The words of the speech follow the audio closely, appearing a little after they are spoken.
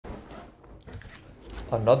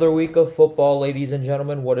Another week of football, ladies and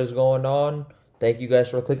gentlemen. What is going on? Thank you guys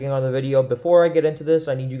for clicking on the video. Before I get into this,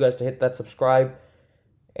 I need you guys to hit that subscribe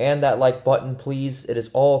and that like button, please. It is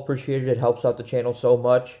all appreciated. It helps out the channel so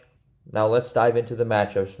much. Now let's dive into the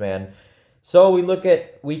matchups, man. So we look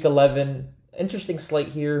at week 11. Interesting slate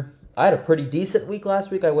here. I had a pretty decent week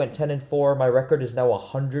last week. I went 10-4. My record is now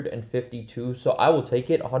 152, so I will take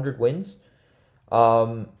it. 100 wins.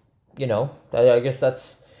 I guess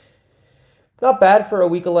that's not bad for a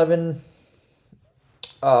week 11,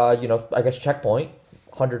 I guess checkpoint,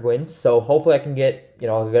 100 wins. So hopefully I can get,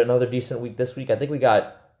 get another decent week this week. I think we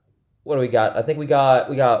got, what do we got? I think we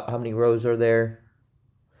got, how many rows are there?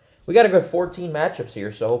 We got a good 14 matchups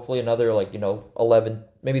here. So hopefully another, 11,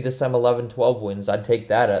 maybe this time 11, 12 wins. I'd take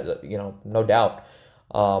that, no doubt.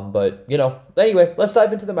 Anyway, let's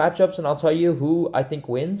dive into the matchups and I'll tell you who I think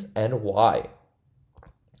wins and why.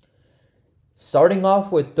 Starting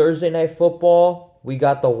off with Thursday Night Football, we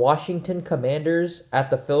got the Washington Commanders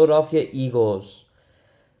at the Philadelphia Eagles.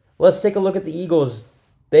 Let's take a look at the Eagles.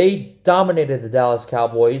 They dominated the Dallas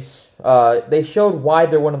Cowboys. They showed why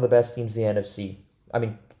they're one of the best teams in the NFC. I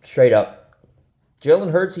mean, straight up.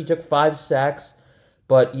 Jalen Hurts, he took 5 sacks,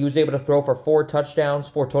 but he was able to throw for 4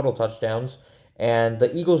 total touchdowns. And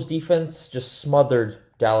the Eagles defense just smothered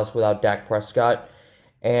Dallas without Dak Prescott.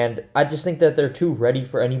 And I just think that they're too ready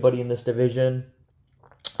for anybody in this division.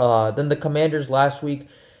 Then the Commanders last week,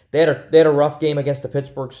 they had a rough game against the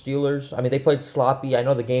Pittsburgh Steelers. I mean, they played sloppy. I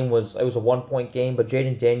know the game was a 1-point game, but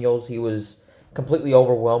Jaden Daniels, he was completely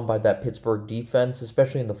overwhelmed by that Pittsburgh defense,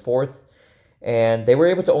 especially in the fourth. And they were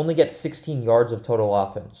able to only get 16 yards of total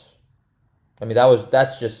offense. I mean,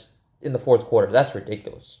 that's just in the fourth quarter. That's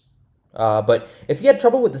ridiculous. But if you had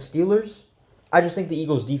trouble with the Steelers, I just think the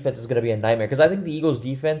Eagles' defense is going to be a nightmare because I think the Eagles'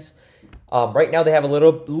 defense, right now they have a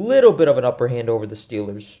little bit of an upper hand over the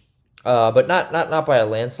Steelers, but not by a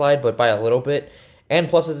landslide, but by a little bit. And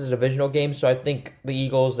plus, it's a divisional game, so I think the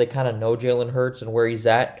Eagles, they kind of know Jalen Hurts and where he's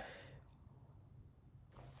at.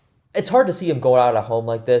 It's hard to see him go out at home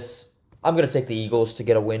like this. I'm going to take the Eagles to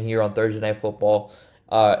get a win here on Thursday Night Football.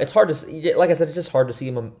 It's hard to see, like I said, it's just hard to see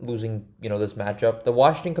him losing, this matchup. The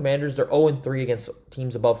Washington Commanders, they're 0-3 against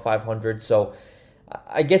teams above 500, so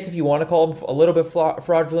I guess if you want to call them a little bit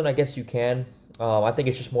fraudulent, I guess you can. I think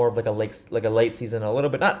it's just more of like a late season, a little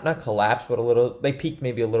bit, not collapse, but a little, they peaked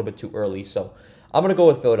maybe a little bit too early, so I'm going to go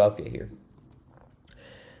with Philadelphia here.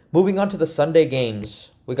 Moving on to the Sunday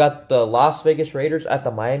games, we got the Las Vegas Raiders at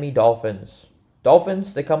the Miami Dolphins.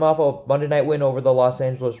 Dolphins, they come off a Monday night win over the Los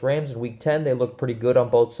Angeles Rams in Week 10. They looked pretty good on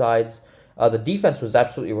both sides. The defense was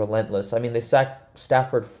absolutely relentless. I mean, they sacked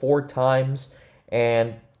Stafford 4 times,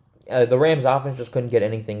 and the Rams offense just couldn't get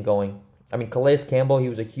anything going. I mean, Calais Campbell, he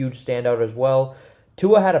was a huge standout as well.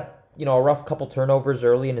 Tua had a rough couple turnovers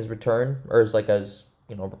early in his return, or his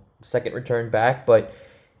second return back, but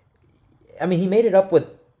I mean, he made it up with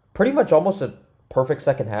pretty much almost a perfect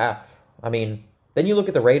second half. I mean, then you look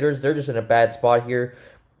at the Raiders, they're just in a bad spot here.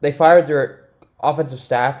 They fired their offensive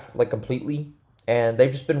staff completely, and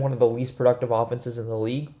they've just been one of the least productive offenses in the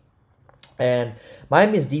league. And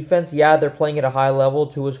Miami's defense, yeah, they're playing at a high level.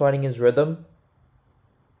 Tua's finding his rhythm.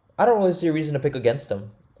 I don't really see a reason to pick against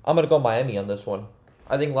them. I'm going to go Miami on this one.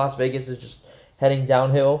 I think Las Vegas is just heading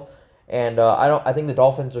downhill, and I think the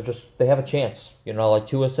Dolphins they have a chance. Like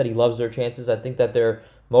Tua said, he loves their chances. I think that they're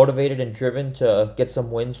motivated and driven to get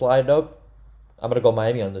some wins lined up. I'm going to go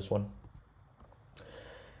Miami on this one.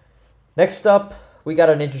 Next up, we got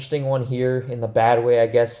an interesting one here in the bad way, I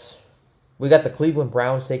guess. We got the Cleveland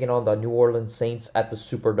Browns taking on the New Orleans Saints at the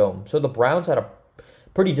Superdome. So the Browns had a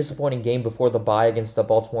pretty disappointing game before the bye against the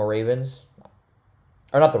Baltimore Ravens.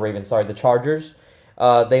 Or not the Ravens, sorry, the Chargers.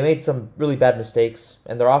 They made some really bad mistakes,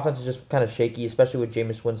 and their offense is just kind of shaky, especially with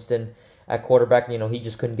Jameis Winston at quarterback. He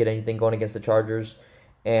just couldn't get anything going against the Chargers.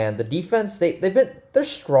 And the defense, they're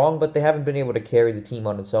strong, but they haven't been able to carry the team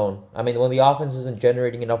on its own. I mean, when the offense isn't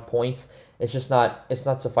generating enough points, it's not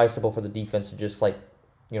sufficeable for the defense to just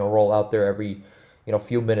roll out there every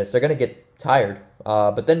few minutes. They're gonna get tired.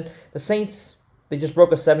 But then the Saints, they just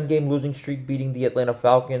broke a 7-game losing streak, beating the Atlanta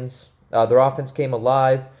Falcons. Their offense came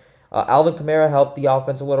alive. Alvin Kamara helped the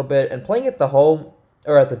offense a little bit, and playing at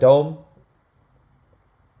the Dome.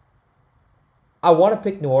 I want to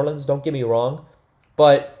pick New Orleans. Don't get me wrong.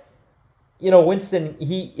 But, Winston,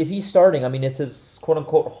 if he's starting, I mean, it's his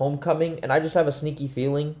quote-unquote homecoming, and I just have a sneaky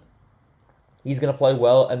feeling he's going to play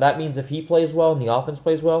well. And that means if he plays well and the offense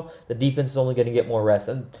plays well, the defense is only going to get more rest.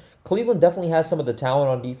 And Cleveland definitely has some of the talent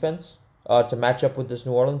on defense to match up with this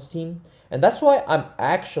New Orleans team. And that's why I'm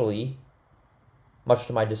actually, much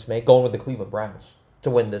to my dismay, going with the Cleveland Browns to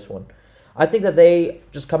win this one. I think that they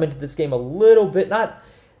just come into this game a little bit, not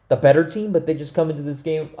the better team, but they just come into this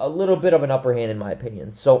game a little bit of an upper hand in my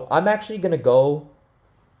opinion. So I'm actually going to go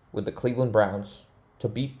with the Cleveland Browns to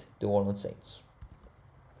beat the New Orleans Saints.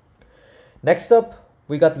 Next up,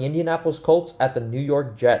 we got the Indianapolis Colts at the New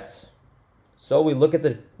York Jets. So we look at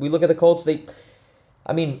the Colts. They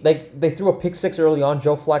threw a pick six early on.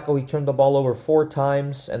 Joe Flacco, he turned the ball over 4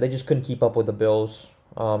 times, and they just couldn't keep up with the Bills.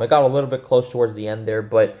 It got a little bit close towards the end there,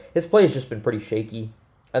 but his play has just been pretty shaky.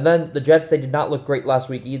 And then the Jets, they did not look great last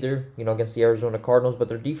week either, against the Arizona Cardinals, but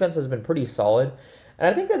their defense has been pretty solid. And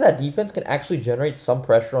I think that defense can actually generate some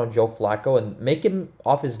pressure on Joe Flacco and make him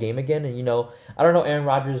off his game again. And, I don't know Aaron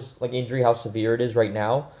Rodgers' injury, how severe it is right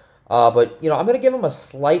now. But, I'm going to give him a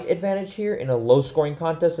slight advantage here in a low-scoring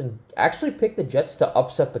contest and actually pick the Jets to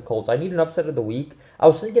upset the Colts. I need an upset of the week. I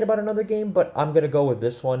was thinking about another game, but I'm going to go with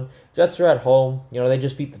this one. Jets are at home. They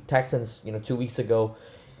just beat the Texans, 2 weeks ago,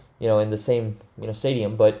 in the same,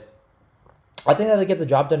 stadium. But I think that they get the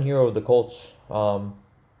job done here over the Colts.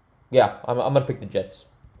 Yeah, I'm going to pick the Jets.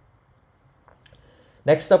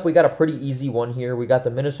 Next up, we got a pretty easy one here. We got the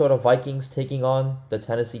Minnesota Vikings taking on the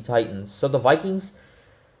Tennessee Titans. So the Vikings,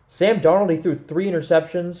 Sam Darnold, he threw 3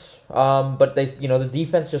 interceptions, but they, the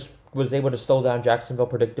defense just was able to slow down Jacksonville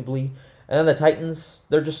predictably. And then the Titans,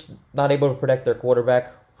 they're just not able to protect their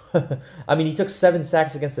quarterback. He took 7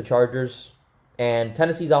 sacks against the Chargers, and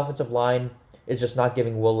Tennessee's offensive line is just not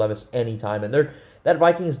giving Will Levis any time. And that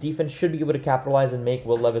Vikings defense should be able to capitalize and make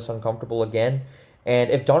Will Levis uncomfortable again.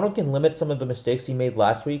 And if Darnold can limit some of the mistakes he made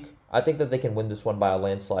last week, I think that they can win this one by a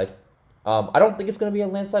landslide. I don't think it's going to be a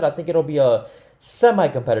landslide. I think it'll be a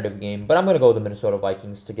semi-competitive game, but I'm going to go with the Minnesota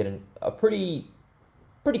Vikings to get a pretty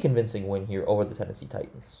convincing win here over the Tennessee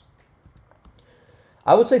Titans.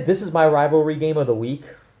 I would say this is my rivalry game of the week,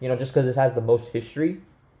 just because it has the most history.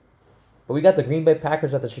 But we got the Green Bay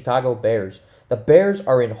Packers at the Chicago Bears. The Bears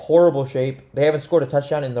are in horrible shape. They haven't scored a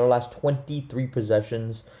touchdown in their last 23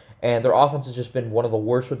 possessions, and their offense has just been one of the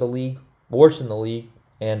worst in the league.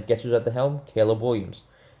 And guess who's at the helm? Caleb Williams.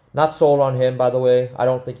 Not sold on him, by the way. I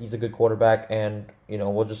don't think he's a good quarterback, and,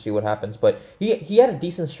 we'll just see what happens. But he had a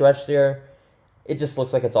decent stretch there. It just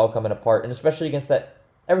looks like it's all coming apart, and especially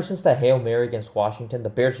ever since that Hail Mary against Washington, the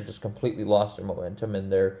Bears have just completely lost their momentum and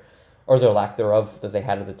their lack thereof that they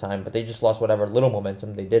had at the time. But they just lost whatever little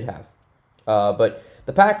momentum they did have. But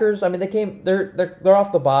the Packers, they're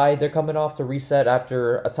off the bye. They're coming off to reset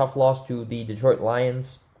after a tough loss to the Detroit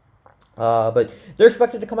Lions. But they're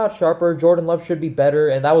expected to come out sharper. Jordan Love should be better,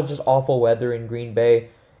 and that was just awful weather in Green Bay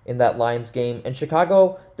in that Lions game. And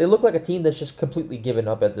Chicago, they look like a team that's just completely given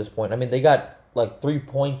up at this point. They got 3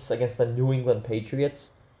 points against the New England Patriots.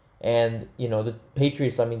 And, the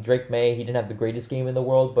Patriots, Drake May, he didn't have the greatest game in the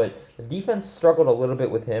world, but the defense struggled a little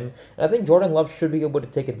bit with him. And I think Jordan Love should be able to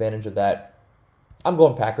take advantage of that. I'm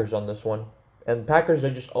going Packers on this one. And Packers,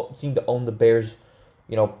 they just seem to own the Bears,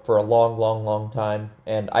 for a long, long, long time.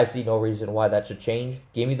 And I see no reason why that should change.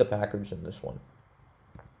 Give me the Packers in this one.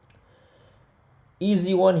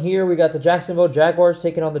 Easy one here. We got the Jacksonville Jaguars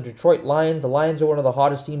taking on the Detroit Lions. The Lions are one of the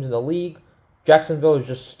hottest teams in the league. Jacksonville is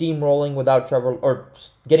just steamrolling without Trevor, or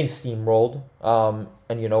getting steamrolled.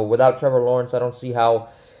 And, without Trevor Lawrence, I don't see how,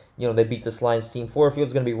 they beat this Lions team. Ford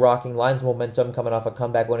Field's going to be rocking. Lions momentum coming off a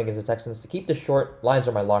comeback win against the Texans. To keep this short, Lions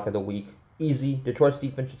are my lock of the week. Easy. Detroit's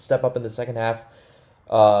defense should step up in the second half,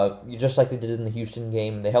 just like they did in the Houston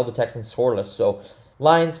game. They held the Texans scoreless. So,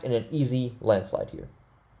 Lions in an easy landslide here.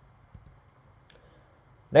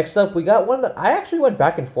 Next up, we got one that I actually went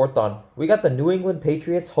back and forth on. We got the New England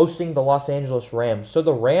Patriots hosting the Los Angeles Rams. So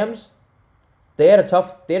the Rams, they had a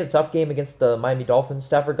tough game against the Miami Dolphins.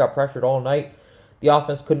 Stafford got pressured all night. The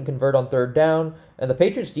offense couldn't convert on third down, and the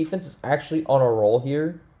Patriots defense is actually on a roll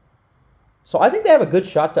here. So I think they have a good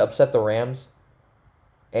shot to upset the Rams.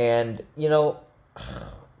 And,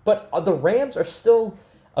 but the Rams are still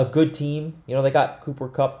a good team. They got Cooper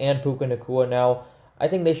Kupp and Puka Nacua now. I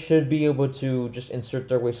think they should be able to just insert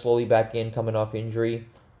their way slowly back in, coming off injury.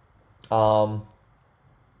 By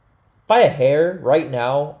a hair, right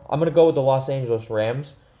now, I'm going to go with the Los Angeles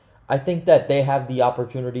Rams. I think that they have the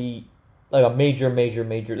opportunity, a major,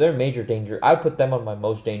 they're in major danger. I would put them on my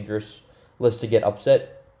most dangerous list to get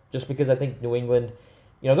upset, just because I think New England,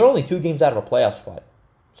 they're only 2 games out of a playoff spot.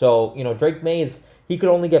 So, Drake May, he could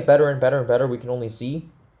only get better and better and better, we can only see.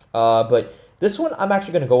 But this one, I'm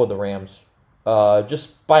actually going to go with the Rams.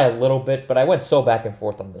 Just by a little bit, but I went so back and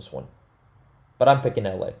forth on this one. But I'm picking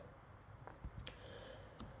LA.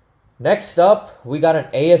 Next up, we got an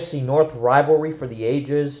AFC North rivalry for the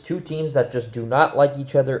ages. 2 teams that just do not like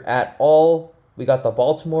each other at all. We got the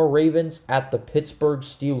Baltimore Ravens at the Pittsburgh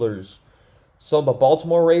Steelers. So the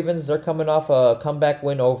Baltimore Ravens, they're coming off a comeback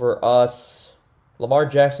win over us. Lamar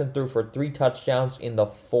Jackson threw for 3 touchdowns in the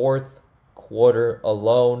fourth quarter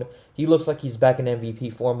alone. He looks like he's back in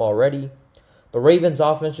MVP form already. The Ravens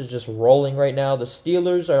offense is just rolling right now. The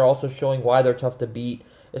Steelers are also showing why they're tough to beat,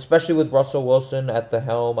 especially with Russell Wilson at the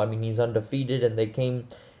helm. I mean, he's undefeated, and they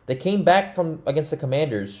came back from against the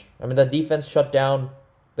Commanders. I mean, the defense shut down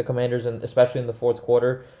the Commanders, and especially in the fourth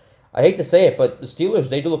quarter. I hate to say it, but the Steelers,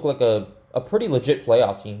 they do look like a pretty legit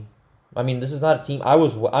playoff team. I mean, this is not a team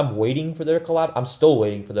I'm waiting for their collapse. I'm still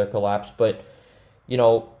waiting for their collapse, but you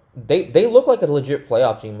know, they look like a legit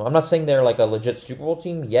playoff team. I'm not saying they're like a legit Super Bowl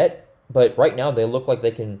team yet, but right now they look like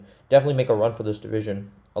they can definitely make a run for this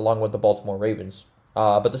division along with the Baltimore Ravens.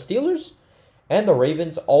 But the Steelers and the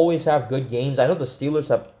Ravens always have good games. I know the Steelers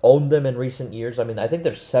have owned them in recent years. I mean, I think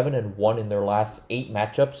they're 7-1 in their last 8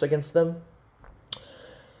 matchups against them.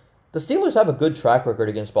 The Steelers have a good track record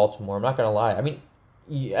against Baltimore. I'm not gonna lie. I mean,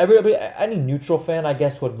 everybody, any neutral fan, I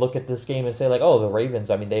guess, would look at this game and say like, "Oh, the Ravens.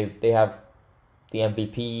 I mean, they have the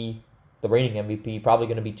MVP, the reigning MVP, probably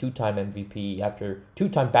going to be 2-time MVP after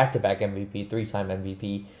 2-time back-to-back MVP, 3-time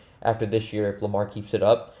MVP after this year if Lamar keeps it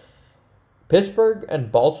up." Pittsburgh and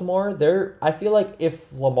Baltimore, I feel like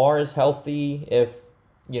if Lamar is healthy, if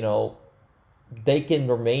they can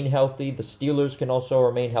remain healthy, the Steelers can also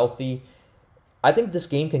remain healthy. I think this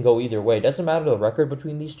game can go either way. It doesn't matter the record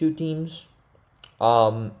between these two teams.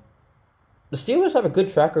 The Steelers have a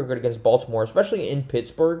good track record against Baltimore, especially in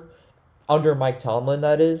Pittsburgh, under Mike Tomlin,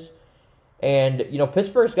 that is. And,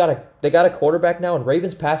 Pittsburgh's got a quarterback now, and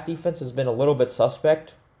Ravens' pass defense has been a little bit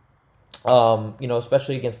suspect,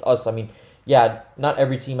 especially against us. I mean, yeah, not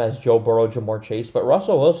every team has Joe Burrow, Jamar Chase, but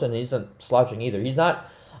Russell Wilson isn't slouching either. He's not.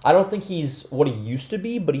 I don't think he's what he used to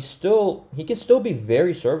be, but he can still be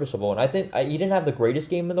very serviceable. And I think he didn't have the greatest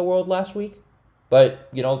game in the world last week, but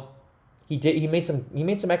he made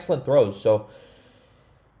some excellent throws. So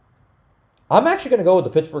I'm actually going to go with the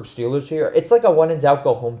Pittsburgh Steelers here. It's like a when in doubt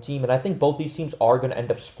go home team, and I think both these teams are going to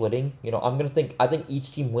end up splitting. I think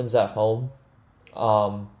each team wins at home.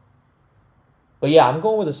 But yeah, I'm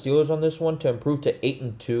going with the Steelers on this one to improve to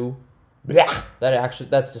 8-2. Blah!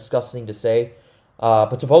 That's disgusting to say.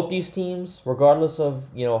 But to both these teams, regardless of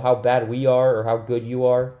how bad we are or how good you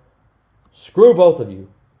are, screw both of you,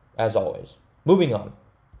 as always. Moving on.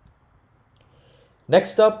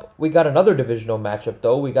 Next up, we got another divisional matchup,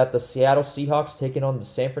 though. We got the Seattle Seahawks taking on the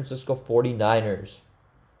San Francisco 49ers.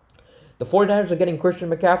 The 49ers are getting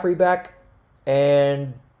Christian McCaffrey back,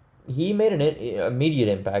 and he made an immediate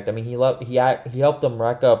impact. I mean, he helped them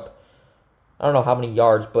rack up, I don't know how many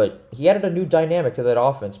yards, but he added a new dynamic to that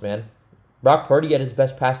offense, man. Brock Purdy had his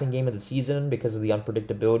best passing game of the season because of the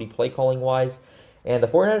unpredictability play calling wise. And the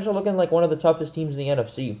 49ers are looking like one of the toughest teams in the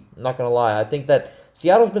NFC. I'm not going to lie. I think that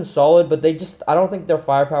Seattle's been solid, but I don't think their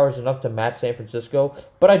firepower is enough to match San Francisco.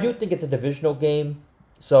 But I do think it's a divisional game,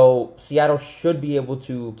 so Seattle should be able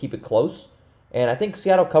to keep it close. And I think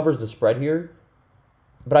Seattle covers the spread here.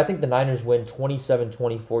 But I think the Niners win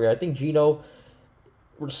 27-24. I think Geno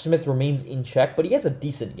Smith remains in check, but he has a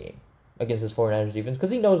decent game against this 49ers defense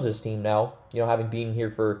because he knows his team now, having been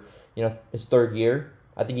here for, his third year.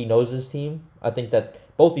 I think he knows his team. I think that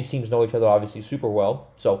both these teams know each other obviously super well.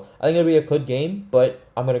 So I think it'll be a good game, but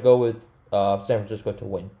I'm going to go with San Francisco to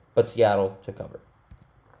win, but Seattle to cover.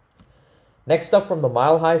 Next up from the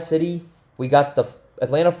Mile High City, we got the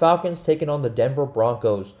Atlanta Falcons taking on the Denver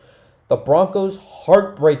Broncos. The Broncos'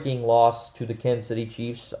 heartbreaking loss to the Kansas City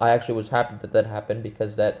Chiefs. I actually was happy that happened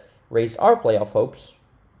because that raised our playoff hopes.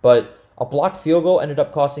 But a blocked field goal ended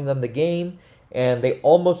up costing them the game, and they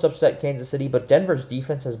almost upset Kansas City. But Denver's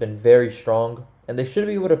defense has been very strong, and they should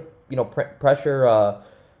be able to, pressure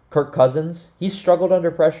Kirk Cousins. He's struggled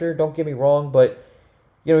under pressure. Don't get me wrong, but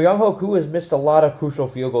Young Hoku has missed a lot of crucial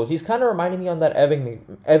field goals. He's kind of reminding me on that Evan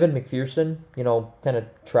McPherson, kind of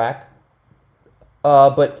track.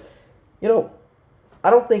 But I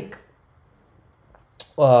don't think.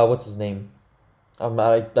 What's his name?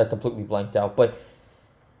 I completely blanked out, but.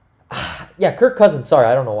 Yeah, Kirk Cousins. Sorry,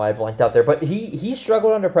 I don't know why I blanked out there. But he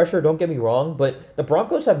struggled under pressure, don't get me wrong. But the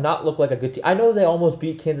Broncos have not looked like a good team. I know they almost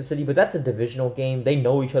beat Kansas City, but that's a divisional game. They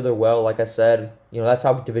know each other well, like I said. That's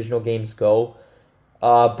how divisional games go.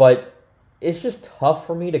 But it's just tough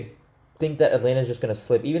for me to think that Atlanta's just going to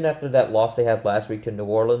slip. Even after that loss they had last week to New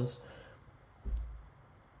Orleans.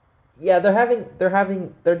 Yeah,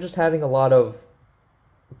 they're just having a lot of...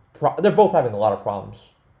 They're both having a lot of problems.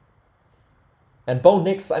 And Bo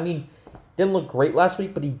Nix, didn't look great last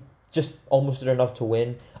week, but he just almost did enough to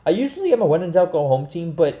win. I usually am a when in doubt go home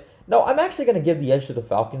team, but no, I'm actually going to give the edge to the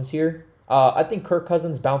Falcons here. I think Kirk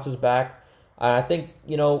Cousins bounces back. I think,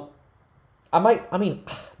 I mean,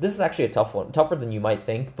 this is actually a tough one, tougher than you might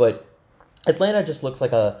think, but Atlanta just looks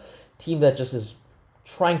like a team that just is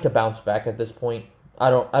trying to bounce back at this point. I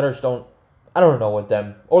don't know with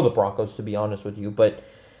them or the Broncos, to be honest with you, but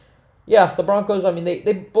yeah, the Broncos. I mean, they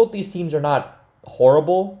both these teams are not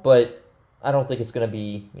horrible, but I don't think it's gonna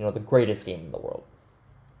be the greatest game in the world.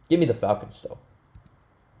 Give me the Falcons though.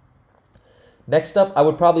 Next up, I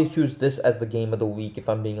would probably choose this as the game of the week if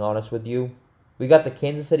I'm being honest with you. We got the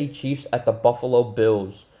Kansas City Chiefs at the Buffalo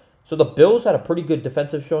Bills. So the Bills had a pretty good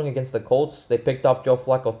defensive showing against the Colts. They picked off Joe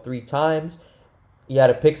Flacco 3 times. He had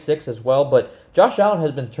a pick 6 as well, but Josh Allen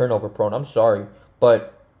has been turnover prone. I'm sorry,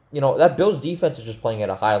 but that Bills defense is just playing at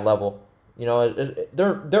a high level.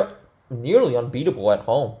 They're nearly unbeatable at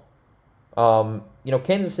home.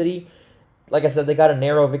 Kansas City, like I said, they got a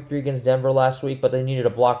narrow victory against Denver last week, but they needed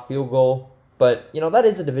a blocked field goal. But that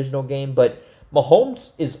is a divisional game. But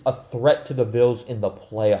Mahomes is a threat to the Bills in the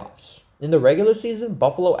playoffs. In the regular season,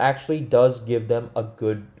 Buffalo actually does give them a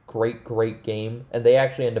great game, and they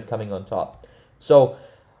actually end up coming on top. So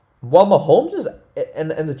while Mahomes is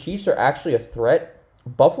and the Chiefs are actually a threat,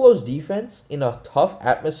 Buffalo's defense in a tough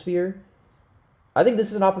atmosphere, I think this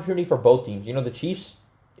is an opportunity for both teams. The Chiefs,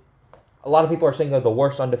 a lot of people are saying they're the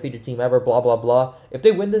worst undefeated team ever, blah, blah, blah. If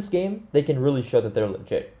they win this game, they can really show that they're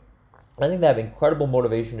legit. I think they have incredible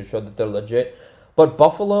motivation to show that they're legit. But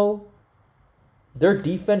Buffalo, their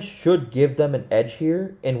defense should give them an edge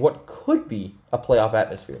here in what could be a playoff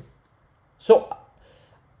atmosphere. So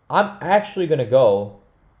I'm actually going to go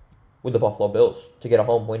with the Buffalo Bills to get a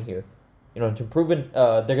home win here. To prove it,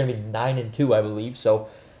 they're going to be 9-2, I believe. So,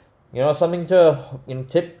 something to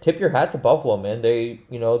tip your hat to Buffalo, man. They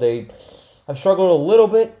have struggled a little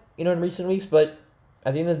bit, in recent weeks, but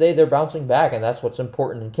at the end of the day, they're bouncing back, and that's what's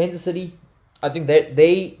important. In Kansas City, I think that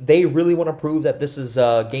they really want to prove that this is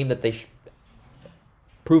a game that they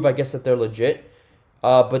prove, I guess, that they're legit.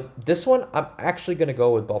 But this one, I'm actually going to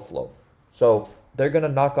go with Buffalo. So they're going to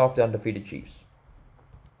knock off the undefeated Chiefs.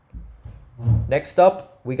 Next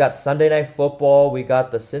up, we got Sunday Night Football. We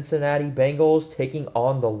got the Cincinnati Bengals taking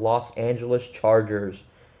on the Los Angeles Chargers.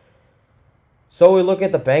 So we look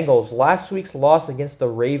at the Bengals. Last week's loss against the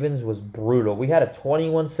Ravens was brutal. We had a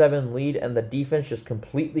 21-7 lead, and the defense just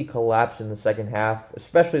completely collapsed in the second half,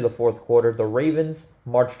 especially the fourth quarter. The Ravens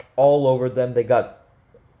marched all over them. They got a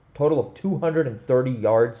total of 230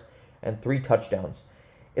 yards and 3 touchdowns.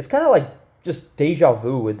 It's kind of like just deja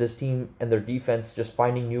vu with this team and their defense just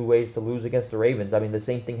finding new ways to lose against the Ravens. I mean, the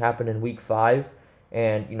same thing happened in Week 5.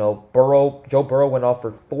 And, Joe Burrow went off for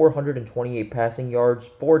 428 passing yards,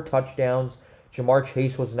 4 touchdowns. Jamar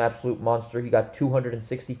Chase was an absolute monster. He got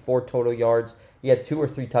 264 total yards. He had 2 or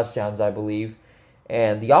 3 touchdowns, I believe.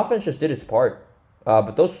 And the offense just did its part.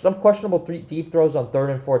 But some questionable deep throws on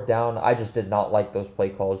 3rd and 4th down, I just did not like those play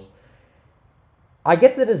calls. I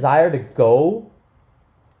get the desire to go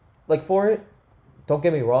for it. Don't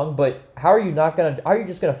get me wrong, but how are you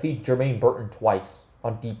just gonna feed Jermaine Burton twice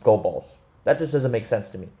on deep go balls? That just doesn't make sense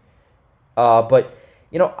to me. But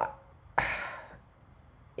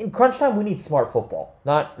in crunch time, we need smart football,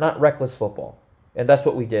 not reckless football, and that's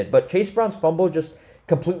what we did. But Chase Brown's fumble just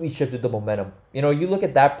completely shifted the momentum. You look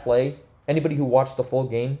at that play. Anybody who watched the full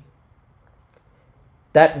game,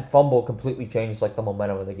 that fumble completely changed the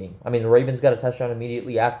momentum of the game. I mean, the Ravens got a touchdown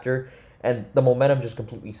immediately after, and the momentum just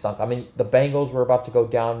completely sunk. I mean, the Bengals were about to go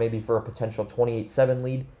down maybe for a potential 28-7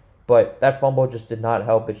 lead, but that fumble just did not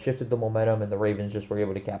help. It shifted the momentum, and the Ravens just were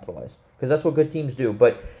able to capitalize, because that's what good teams do.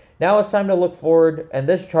 But now it's time to look forward, and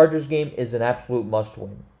this Chargers game is an absolute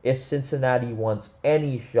must-win. If Cincinnati wants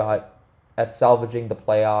any shot at salvaging the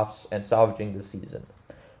playoffs and salvaging the season.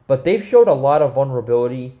 But they've showed a lot of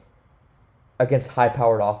vulnerability against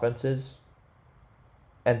high-powered offenses.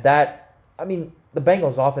 And the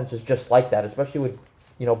Bengals offense is just like that, especially with,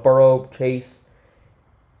 Burrow, Chase.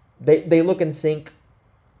 They look in sync.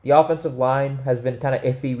 The offensive line has been kind of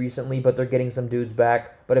iffy recently, but they're getting some dudes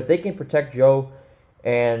back. But if they can protect Joe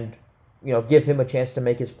and, give him a chance to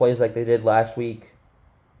make his plays like they did last week,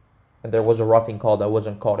 and there was a roughing call that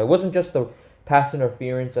wasn't called. It wasn't just the pass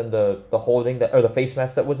interference and the holding or the face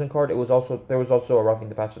mask that wasn't called. There was also a roughing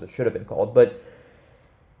the passer that should have been called. But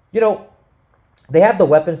they have the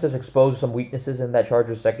weapons to expose some weaknesses in that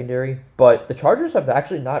Chargers secondary. But the Chargers have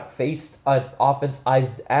actually not faced an offense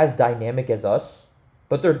as dynamic as us.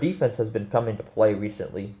 But their defense has been coming to play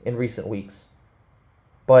in recent weeks.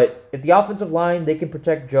 But if the offensive line, they can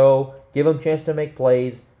protect Joe, give him a chance to make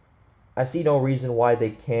plays, I see no reason why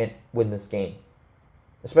they can't win this game.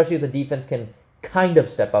 Especially if the defense can kind of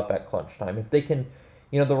step up at crunch time. If they can,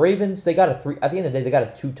 The Ravens, they got at the end of the day, they got a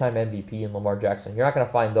 2-time MVP in Lamar Jackson. You're not going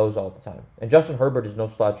to find those all the time. And Justin Herbert is no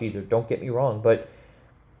slouch either. Don't get me wrong, but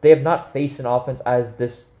they have not faced an offense as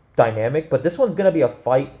this dynamic. But this one's going to be a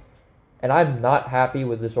fight, and I'm not happy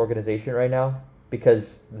with this organization right now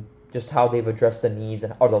because just how they've addressed the needs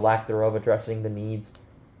or the lack thereof addressing the needs.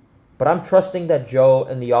 But I'm trusting that Joe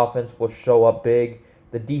and the offense will show up big.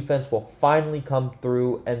 The defense will finally come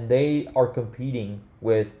through, and they are competing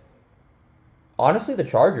with, honestly, the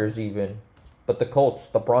Chargers even, but the Colts,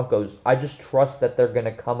 the Broncos. I just trust that they're going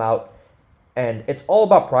to come out, and it's all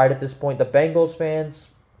about pride at this point. The Bengals fans,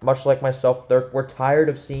 much like myself, we're tired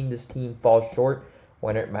of seeing this team fall short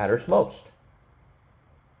when it matters most.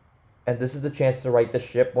 And this is the chance to right the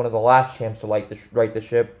ship, one of the last chances to right the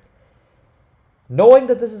ship. Knowing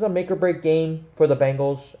that this is a make-or-break game for the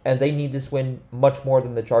Bengals, and they need this win much more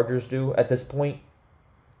than the Chargers do at this point,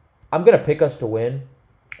 I'm going to pick us to win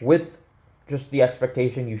with just the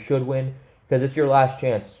expectation you should win because it's your last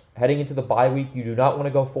chance. Heading into the bye week, you do not want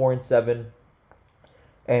to go 4-7,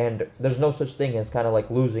 and there's no such thing as kind of like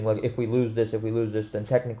losing. Like, if we lose this, then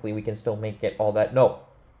technically we can still make it all that. No,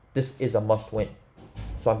 this is a must-win.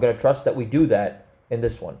 So I'm going to trust that we do that in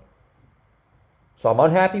this one. So I'm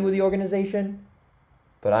unhappy with the organization,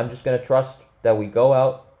 but I'm just going to trust that we go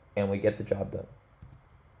out and we get the job done.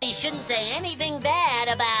 You shouldn't say anything bad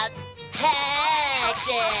about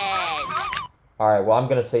Texas. All right, well, I'm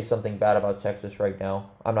going to say something bad about Texas right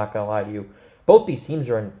now. I'm not going to lie to you. Both these teams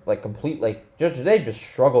are in they've just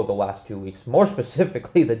struggled the last 2 weeks. More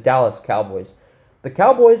specifically, the Dallas Cowboys. The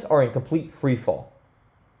Cowboys are in complete free fall.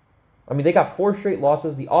 I mean, they got 4 straight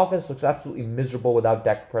losses. The offense looks absolutely miserable without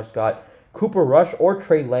Dak Prescott. Cooper Rush or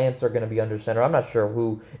Trey Lance are going to be under center. I'm not sure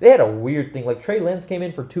who. They had a weird thing. Like, Trey Lance came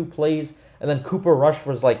in for 2 plays, and then Cooper Rush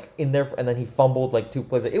was, in there, and then he fumbled, 2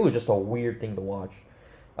 plays. It was just a weird thing to watch.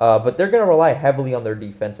 But they're going to rely heavily on their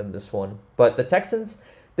defense in this one. But the Texans,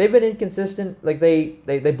 they've been inconsistent.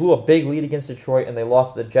 They blew a big lead against Detroit, and they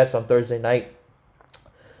lost to the Jets on Thursday night.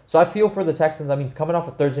 So I feel for the Texans. I mean, coming off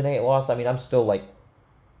a Thursday night loss, I mean, I'm still,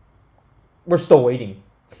 we're still waiting.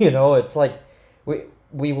 It's like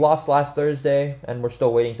we lost last Thursday, and we're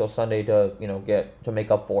still waiting till Sunday to make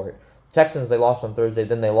up for it. Texans, they lost on Thursday,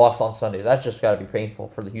 then they lost on Sunday. That's just got to be painful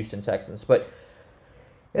for the Houston Texans. But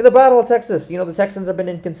in the Battle of Texas, the Texans have been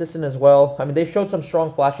inconsistent as well. I mean, they've showed some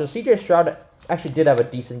strong flashes. C.J. Stroud actually did have a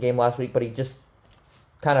decent game last week, but he just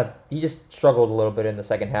struggled a little bit in the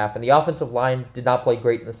second half. And the offensive line did not play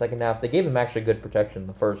great in the second half. They gave him actually good protection in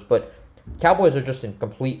the first. But Cowboys are just in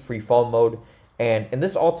complete free fall mode. And in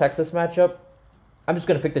this all-Texas matchup, I'm just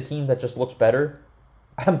going to pick the team that just looks better.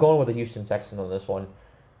 I'm going with the Houston Texans on this one.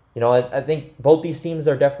 I think both these teams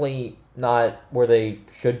are definitely not where they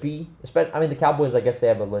should be. The Cowboys, I guess they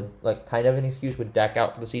have a kind of an excuse with Dak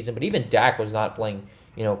out for the season, but even Dak was not playing,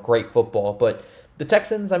 great football. But the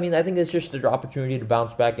Texans, I think it's just their opportunity to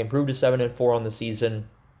bounce back, improve to 7-4 on the season.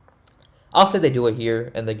 I'll say they do it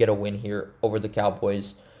here and they get a win here over the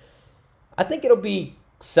Cowboys. I think it'll be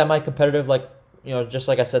semi-competitive, just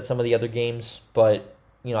like I said, some of the other games. But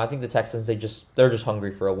I think the Texans, they're just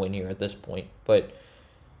hungry for a win here at this point. But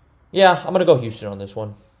yeah, I'm gonna go Houston on this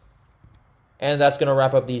one. And that's going to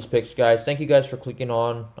wrap up these picks, guys. Thank you guys for clicking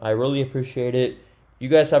on. I really appreciate it. You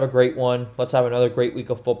guys have a great one. Let's have another great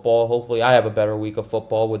week of football. Hopefully I have a better week of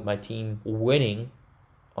football with my team winning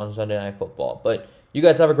on Sunday Night Football. But you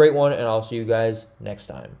guys have a great one, and I'll see you guys next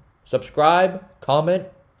time. Subscribe, comment,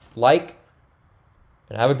 like,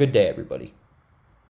 and have a good day, everybody.